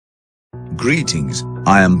Greetings,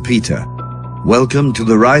 I am Peter. Welcome to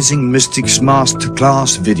the Rising Mystics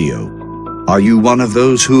Masterclass video. Are you one of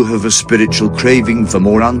those who have a spiritual craving for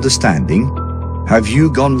more understanding? Have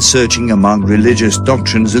you gone searching among religious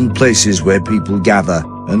doctrines and places where people gather,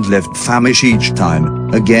 and left famished each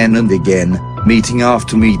time, again and again, meeting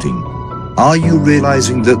after meeting? Are you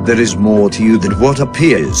realizing that there is more to you than what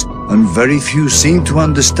appears, and very few seem to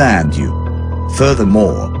understand you?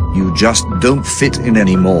 Furthermore, you just don't fit in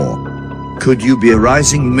anymore. Could you be a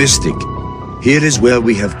rising mystic? Here is where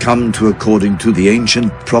we have come to according to the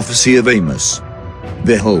ancient prophecy of Amos.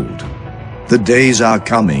 Behold, the days are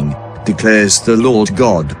coming, declares the Lord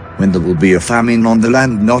God, when there will be a famine on the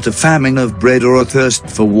land, not a famine of bread or a thirst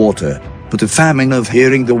for water, but a famine of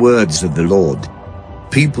hearing the words of the Lord.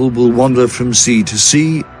 People will wander from sea to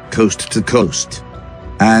sea, coast to coast,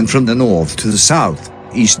 and from the north to the south,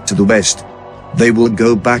 east to the west. They will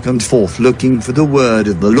go back and forth looking for the word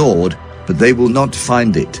of the Lord, but they will not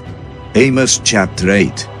find it. Amos chapter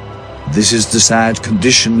 8. This is the sad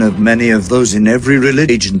condition of many of those in every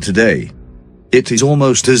religion today. It is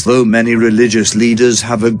almost as though many religious leaders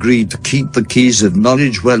have agreed to keep the keys of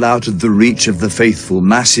knowledge well out of the reach of the faithful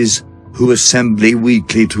masses, who assemble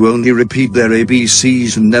weekly to only repeat their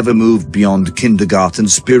ABCs and never move beyond kindergarten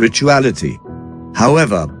spirituality.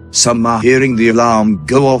 However, some are hearing the alarm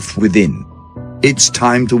go off within. It's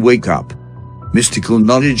time to wake up. Mystical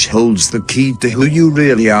knowledge holds the key to who you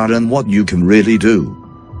really are and what you can really do.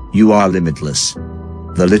 You are limitless.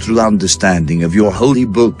 The little understanding of your holy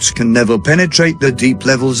books can never penetrate the deep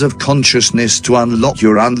levels of consciousness to unlock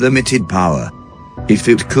your unlimited power. If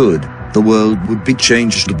it could, the world would be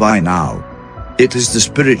changed by now. It is the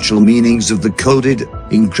spiritual meanings of the coded,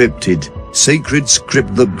 encrypted, sacred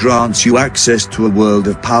script that grants you access to a world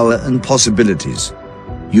of power and possibilities.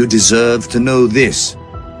 You deserve to know this.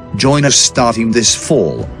 Join us starting this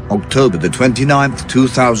fall, October the 29th,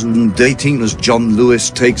 2018, as John Lewis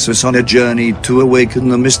takes us on a journey to awaken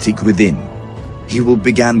the mystic within. He will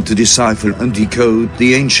begin to decipher and decode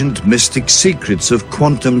the ancient mystic secrets of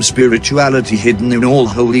quantum spirituality hidden in all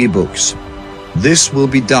holy books. This will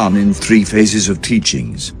be done in 3 phases of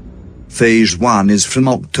teachings. Phase 1 is from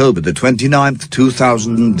October the 29th,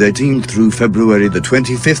 2018 through February the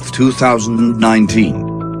 25th, 2019.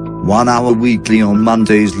 1 hour weekly on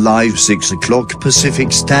Mondays, live 6 o'clock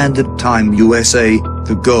Pacific Standard Time USA.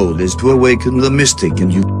 The goal is to awaken the mystic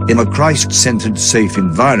in you, in a Christ-centered safe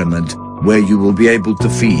environment, where you will be able to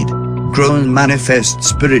feed, grow and manifest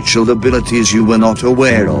spiritual abilities you were not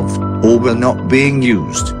aware of, or were not being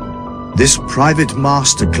used. This private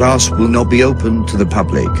masterclass will not be open to the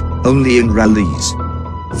public, only enrollees.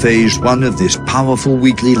 Phase 1 of this powerful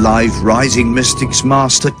weekly live Rising Mystics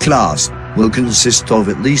Masterclass will consist of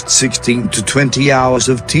at least 16 to 20 hours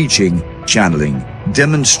of teaching, channeling,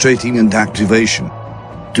 demonstrating and activation.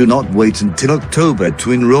 Do not wait until October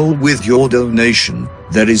to enroll with your donation.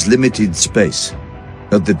 There is limited space.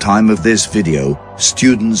 At the time of this video,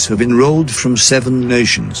 students have enrolled from 7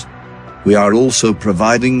 nations. We are also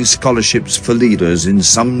providing scholarships for leaders in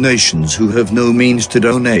some nations who have no means to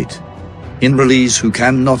donate. Enrollees who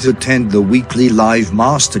cannot attend the weekly live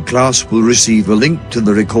masterclass will receive a link to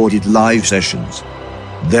the recorded live sessions.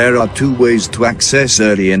 There are 2 ways to access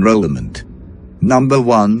early enrollment. Number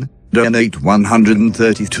 1, donate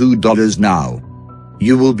 $132 now.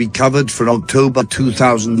 You will be covered for October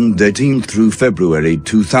 2018 through February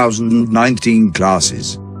 2019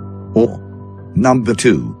 classes. Or, number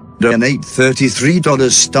 2, donate $33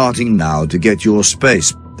 starting now to get your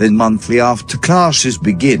space, then monthly after classes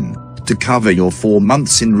begin, to cover your 4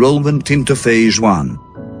 months enrollment into phase 1.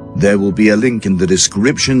 There will be a link in the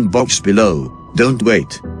description box below. Don't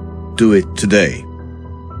wait. Do it today.